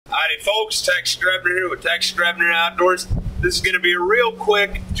Howdy folks, Tex Grebner here with Tex Grebner Outdoors. This is going to be a real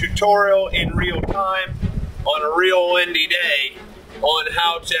quick tutorial in real time on a real windy day on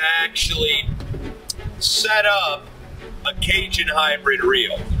how to actually set up a Cajun hybrid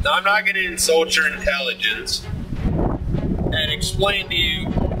reel. Now I'm not going to insult your intelligence and explain to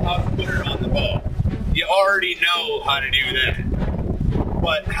you how to put it on the boat. You already know how to do that.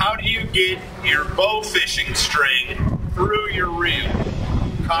 But how do you get your bow fishing string through your reel?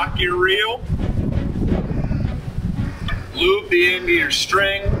 Cock your reel, loop the end of your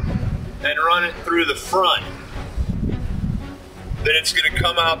string, and run it through the front. Then it's going to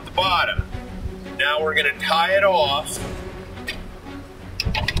come out the bottom. Now we're going to tie it off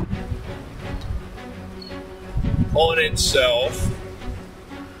on itself.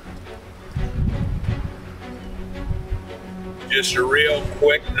 Just a real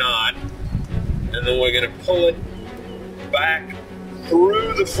quick knot, and then we're going to pull it back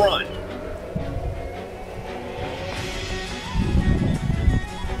through the front.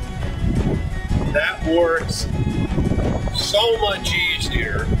 That works so much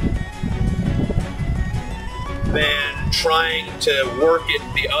easier than trying to work it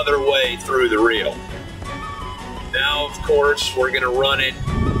the other way through the reel. Now, of course, we're going to run it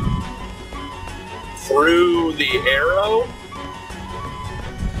through the arrow.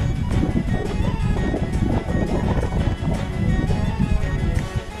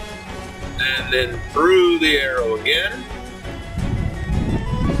 And then through the arrow again.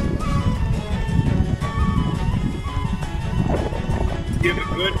 Give a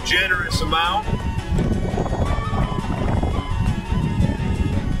good generous amount.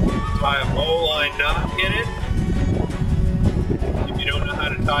 Tie a bowline knot in it. If you don't know how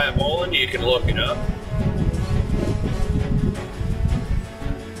to tie a bowline, you can look it up.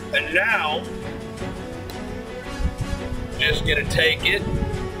 And now, just gonna take it.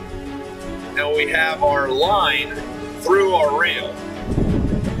 Now we have our line through our reel.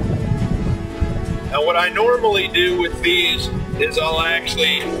 Now what I normally do with these is I'll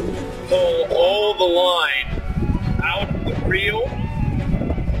actually pull all the line out of the reel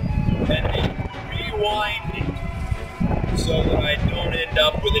and then rewind it so that I don't end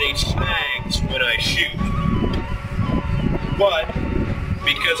up with any snags when I shoot. But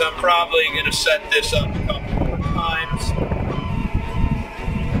because I'm probably going to set this up a couple more times,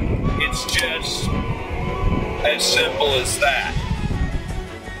 it's just as simple as that.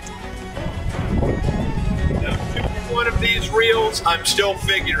 Now, one of these reels I'm still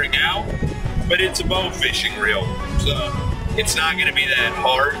figuring out, but it's a bow fishing reel, so it's not going to be that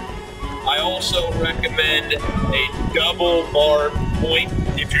hard. I also recommend a double barb point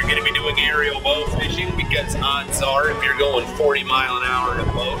if you're going to be doing aerial bow fishing, because odds are if you're going 40 mile an hour in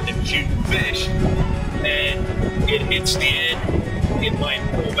a boat and shooting fish and it hits the end, it might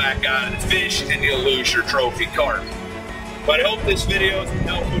pull back out of the fish and you'll lose your trophy carp. But I hope this video is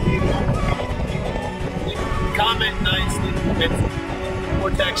helpful to you. Comment nicely.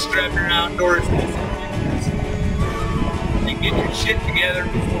 It's Tex Grebner Outdoors. And get your shit together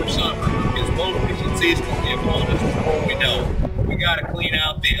before summer, because bow fishing season will be upon us before we know it. We got to clean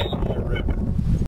out the